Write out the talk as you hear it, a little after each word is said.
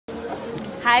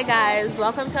Hi guys,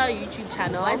 welcome to our YouTube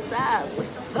channel. What's up?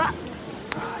 What's up?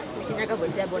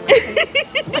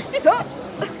 What's up?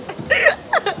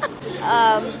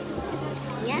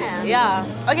 Yeah.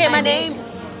 Okay, my name.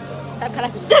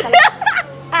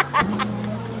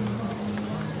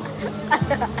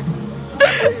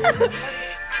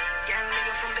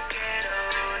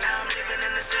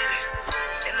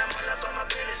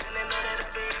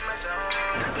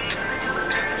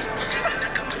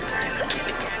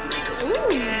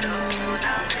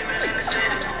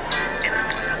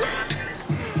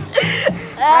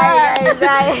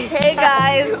 Hey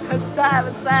guys, What's up?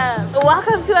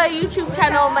 welcome to our YouTube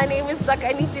channel. My name is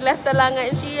Celester Langa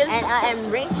and she is. And I am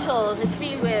Rachel, the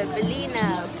tree with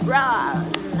Belina Brown.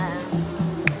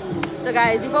 So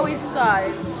guys, before we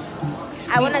start,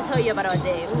 I want to tell you about our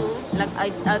day.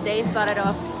 Mm-hmm. Our day started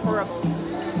off horrible.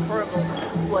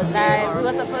 was We that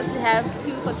were supposed to have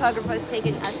 2 photographers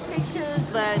taking us pictures,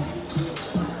 but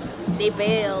they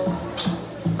bailed.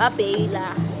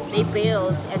 Babela. They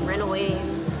bailed and ran away.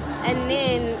 And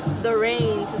then the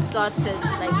rain just started,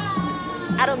 like,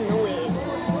 I don't know it,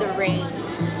 the rain.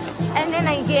 And then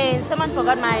again, someone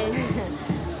forgot my,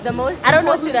 the most I don't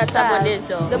know who important that someone stuff. is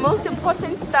though. The most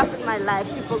important stuff in my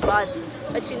life, she forgot.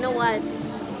 But you know what?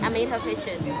 I made her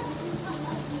pictures.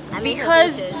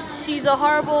 because she's a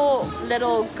horrible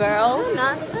little girl. I'm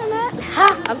not.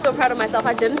 I'm so proud of myself.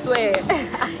 I didn't swear.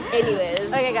 Anyways,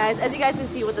 Okay guys, as you guys can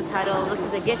see with the title, this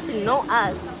is a get to know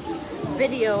us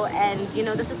video, and you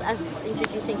know, this is us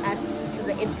introducing us to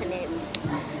the internet.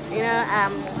 You know,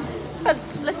 but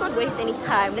let's not waste any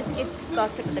time. Let's get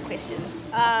started with the questions.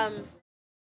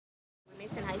 We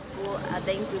met in high school. I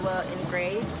think we were in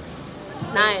grade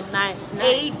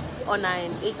 8 or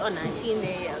 9.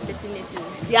 teenage, between the two.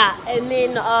 Yeah, and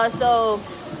then so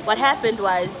what happened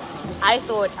was I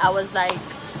thought I was like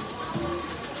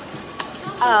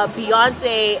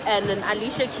Beyonce and then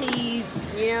Alicia Keys,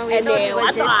 You know, we and thought then we were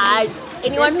I thought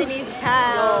anyone who Destiny's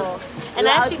Child. and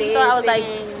I actually thought I was like,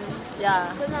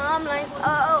 yeah, Cause now I'm like,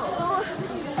 oh.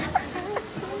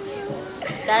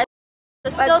 that's I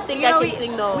But, still think you know, I can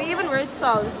sing though. We even wrote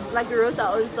songs, like we wrote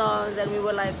our own songs, and we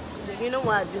were like, you know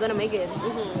what, we're gonna make it.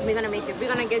 Mhm. We're gonna make it. We're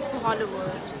gonna get to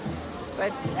Hollywood.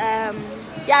 But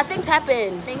Yeah, things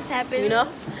happen. things happen. You know?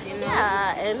 Yeah.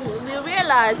 Yeah, and we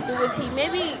realized through the team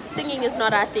maybe singing is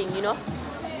not our thing, you know?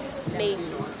 Maybe.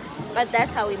 But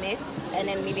that's how we met, and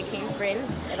then we became friends.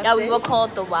 ever Yeah, we were since.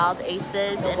 called the Wild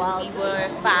Aces, and Wild we were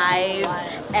Aces. 5,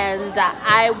 Wild. and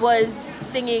I was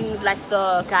singing like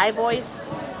the guy voice,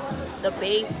 the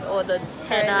bass or the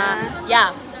tenor. Tenor.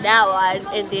 Yeah, that one.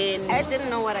 And then I didn't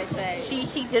know what I said.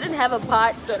 she didn't have a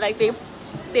part, so like they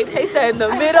placed her in the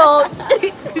middle.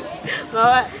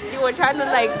 But they were trying to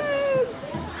like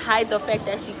hide the fact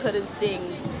that she couldn't sing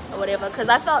or whatever, because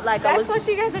I felt like I That's was. what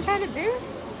you guys are trying to do?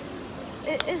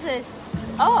 Is it?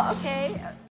 Oh, okay.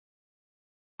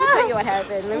 Let me tell you what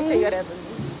happened.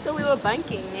 So we were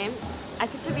banking, man. I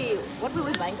could to be. What were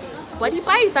we banking? What you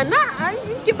buy? Sana?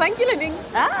 You buy killing?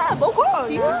 Boko.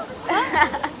 Yeah.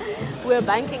 We were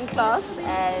banking class,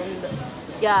 and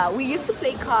yeah, we used to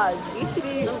play cards. We used to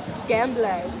be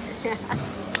gamblers.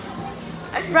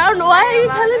 Brown, why are you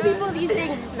Mom telling knows. people these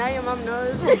things? Now your mom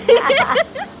knows.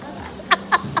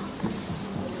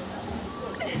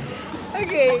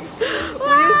 Okay, we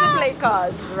used to play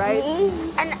cards, right?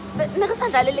 And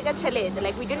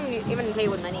like we didn't even play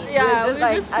with money. Yeah, It we was were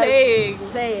just just us playing.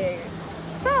 playing.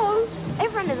 So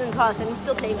everyone is in class and we're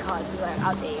still playing cards. We were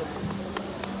out there.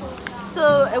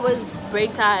 So it was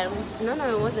Break time. no,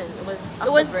 it wasn't.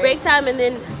 It was break time, and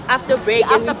then after break,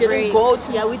 Yeah, and we after didn't break. go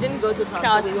to Yeah, we didn't go to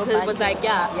class we were because it was banking.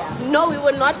 like, yeah. Yeah. No, we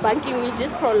were not banking. We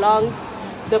just prolonged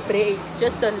the break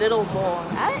just a little more.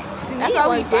 To That's me,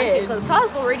 how it we was did. because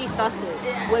class already started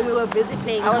when we were busy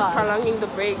playing I was cards. prolonging the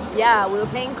break. Yeah, we were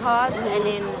playing cards, and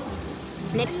then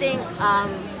next thing,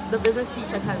 the business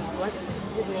teacher comes. What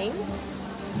his name?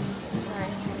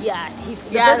 Yeah,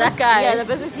 That guy. Yeah, the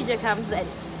business teacher comes, and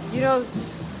you know,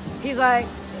 he's like,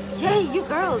 "Hey, you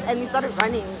girls!" And we started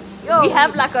running. Yo, We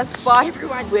have like a spot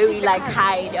everyone where we take a like card.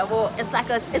 hide. Well, it's like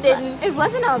a It's thin. it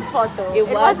wasn't our spot though. It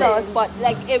was our wasn't. spot.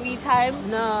 Like every time.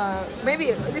 No, maybe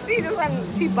you see this one.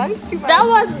 She bunks too much.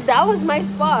 That was my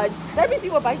spot. That means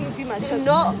you were bunking too much. 'cause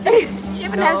No. she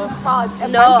even No. has a spot. A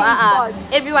No, bunking spot.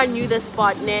 everyone knew the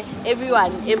spot, ne? Everyone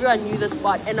knew the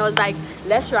spot, and I was like,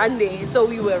 let's run there. So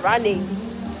we were running,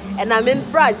 and I'm in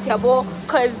front, yabo,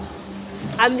 cause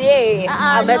I'm there.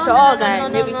 I'm at all guys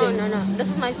and everything. No. This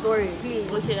is my story,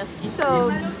 please. Okay, So,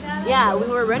 yeah, we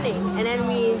were running, and then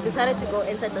we decided to go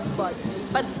inside the spot.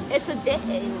 But it's a dead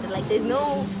end. Like, there's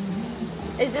no.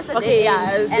 It's just a Okay, dead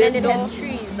yeah, end. And then there's it no- has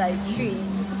trees, like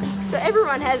trees. So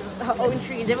everyone has her own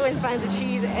trees. Everyone finds a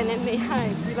tree and then they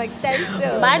hide. We like stand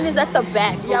still. Mine is at the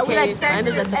back. Yeah, we okay? like stand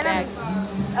Mine is still. at the back.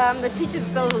 And then, the teacher's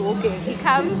still walking. He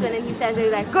comes and then he stands there.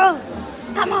 He's like, girls,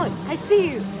 come out. I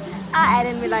see you. And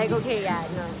then we're like, okay, yeah,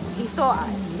 no. He saw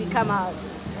us. We come out.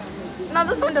 Now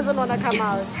this one doesn't want to come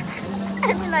out.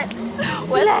 And we're like,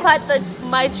 Well, but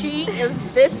my tree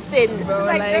is this thin, bro.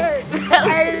 like this.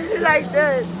 And he's like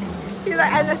this. He's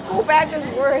like, and the school bag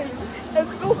is worse. The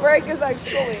school break is like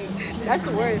showing. That's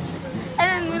worse.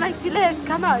 And then we're like, Celeste,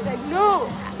 come out. He's like, no.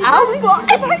 I'm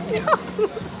It's like, no.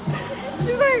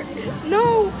 She's like,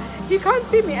 no, you can't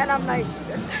see me. And I'm like,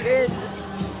 that's it.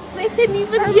 They didn't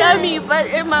even hear me, but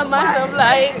in my mind I'm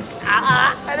like,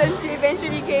 And then she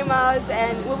eventually came out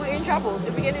and we were in trouble.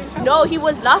 Did we get in trouble? No, he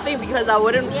was laughing because I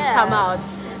wouldn't Yeah. come out.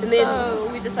 And then So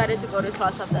we decided to go to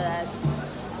class after that.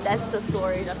 That's the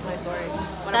story. That's my story.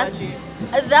 What That's- about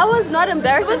you? that was not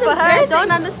embarrassing for her. I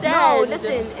don't understand. No,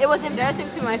 listen. It was embarrassing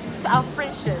to our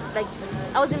friendship. Like,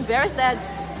 I was embarrassed that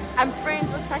I'm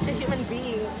friends with such a human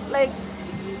being. Like,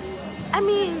 I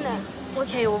mean,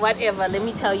 Okay, well, whatever. Let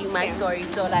me tell you my story.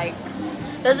 So, like,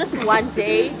 there's this one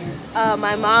day,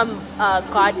 my mom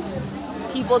got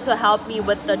people to help me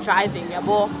with the driving,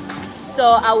 yabo. So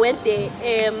I went there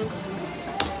in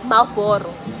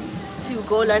Malboro to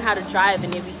go learn how to drive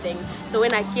and everything. So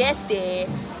when I get there,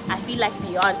 I feel like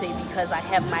Beyonce because I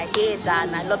have my hair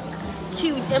done. I look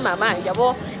cute in my mind,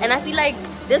 yabo. And I feel like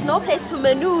there's no place to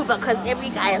maneuver because every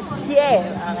guy is here,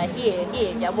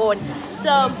 yabo.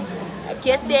 So I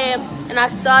get there and I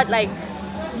start like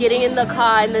getting in the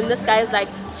car, and then this guy is like,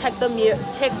 check the mirror,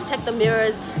 check the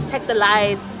mirrors, check the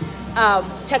lights,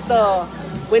 check the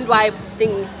wind wipe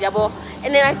things, yabo.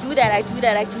 And then I do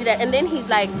that, and then he's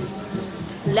like,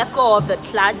 let go of the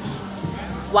clutch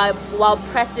while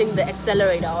pressing the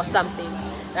accelerator or something.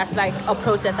 That's like a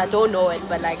process. I don't know it,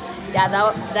 but like, yeah,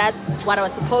 that's what I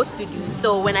was supposed to do.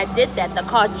 So when I did that, the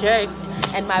car jerked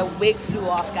and my wig flew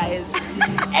off, guys.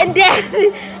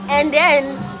 and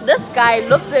then this guy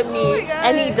looks at me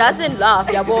and he doesn't laugh,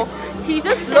 yabo. He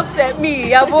just looks at me,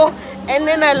 yabo. And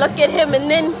then I look at him and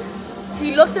then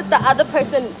he looks at the other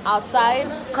person outside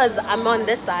because I'm on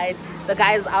this side. The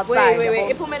guy is outside.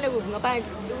 Wait.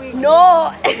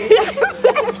 No.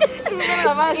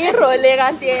 Irole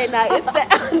kanjena. It's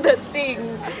set on the thing.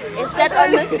 It's set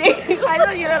on the thing. I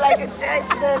know you don't like a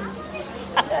Jackson.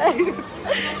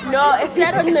 No, it's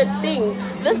set on the thing.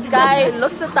 This guy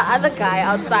looks at the other guy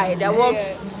outside.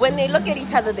 When they look at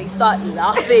each other, they start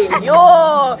laughing.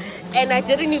 Yo! And I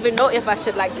didn't even know if I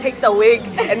should like take the wig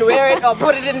and wear it or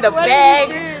put it in the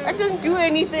bag. I didn't do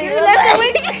anything. You left the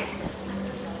wig.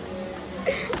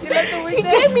 He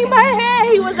gave me my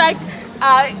hair. He was like,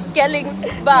 Gelling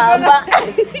Baba.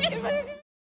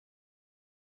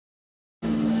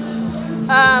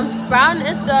 Brown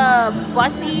is the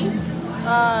bossy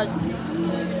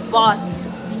boss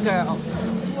girl.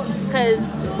 Because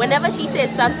whenever she says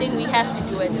something, we have to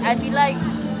do it. I feel like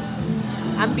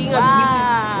I'm being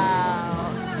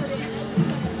Wow.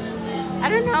 I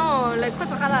don't know. Like,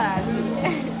 what's the color?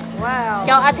 Wow.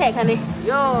 Y'all attack, honey.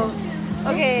 Yo.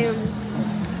 Okay.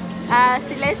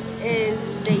 Celeste is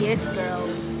the yes girl.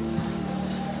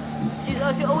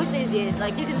 She always says yes.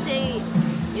 Like, you can say,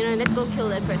 you know, let's go kill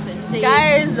that person. Say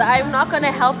Guys, I'm not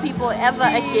gonna help people ever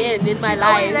again in my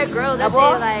life. Always that girl that say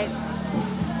like,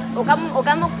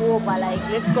 "Okamo kuoba," like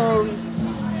let's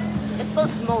go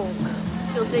smoke.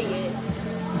 She'll say yes.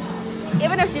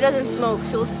 Even if she doesn't smoke,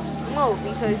 she'll smoke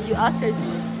because you asked her to.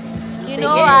 You Say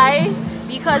know yes. why?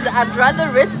 Because I'd rather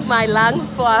risk my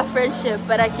lungs for our friendship,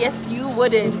 but I guess you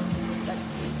wouldn't.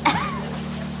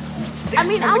 I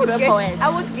mean, That's a good point. I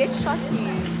would get shot to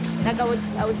you. Like I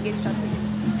would get shot to you.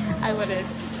 I wouldn't.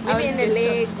 Maybe in the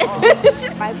leg or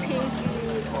my pinky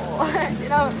or you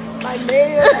know my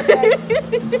nail.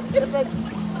 It's like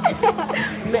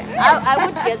I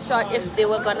would get shot if they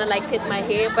were gonna like hit my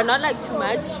hair, but not like too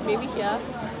much. Maybe here,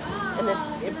 and then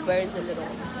it burns a little.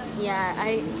 yeah,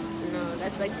 no,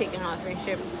 that's like taking our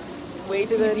friendship Way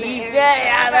to too the deep. neck.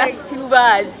 Yeah, that's too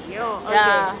much. Yo, okay.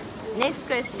 Yeah. Next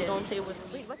question. Don't play with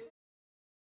me. Wait, what?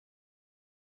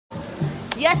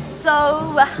 Yes,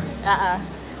 so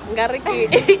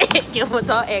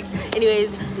anyways,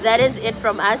 that is it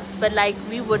from us, but like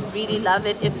we would really love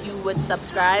it if you would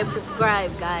subscribe,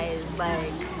 Guys,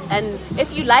 like and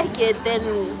if you like it then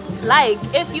like,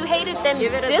 if you hate it then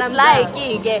Give it a thumbs dislike up.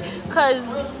 it, because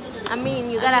I mean,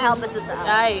 you gotta help us sister out.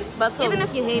 aye, but so Even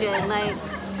if you hate it, like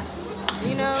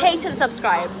you know, hate and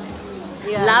subscribe,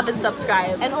 yeah. love and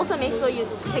subscribe. And also make sure you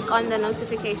click on the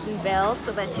notification bell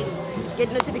so that you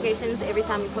get notifications every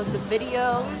time we post a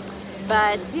video.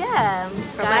 But yeah,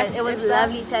 guys, us, it was it's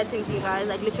lovely chatting to you guys.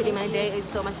 Like literally, my day is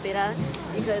so much better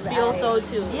because Feel so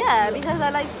too. Yeah, because I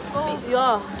like spoke.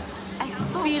 Yo, I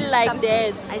spoke feel like something.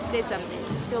 that. I said something.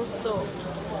 Feel so.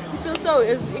 Feel so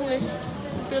is English.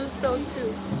 Feel so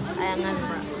too. I am not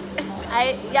bro.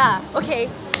 Yeah. Okay.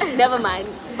 Never mind.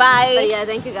 Bye. But yeah,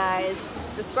 thank you guys.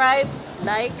 Subscribe,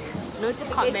 Like,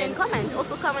 notification, comment.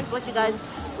 Also comment what you guys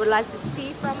would like to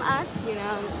see from us. You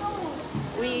know,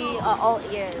 we are all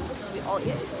ears. We all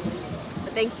ears.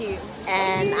 But thank you.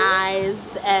 and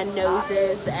eyes and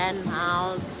noses and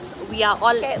mouths. We are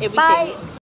all everything. Bye.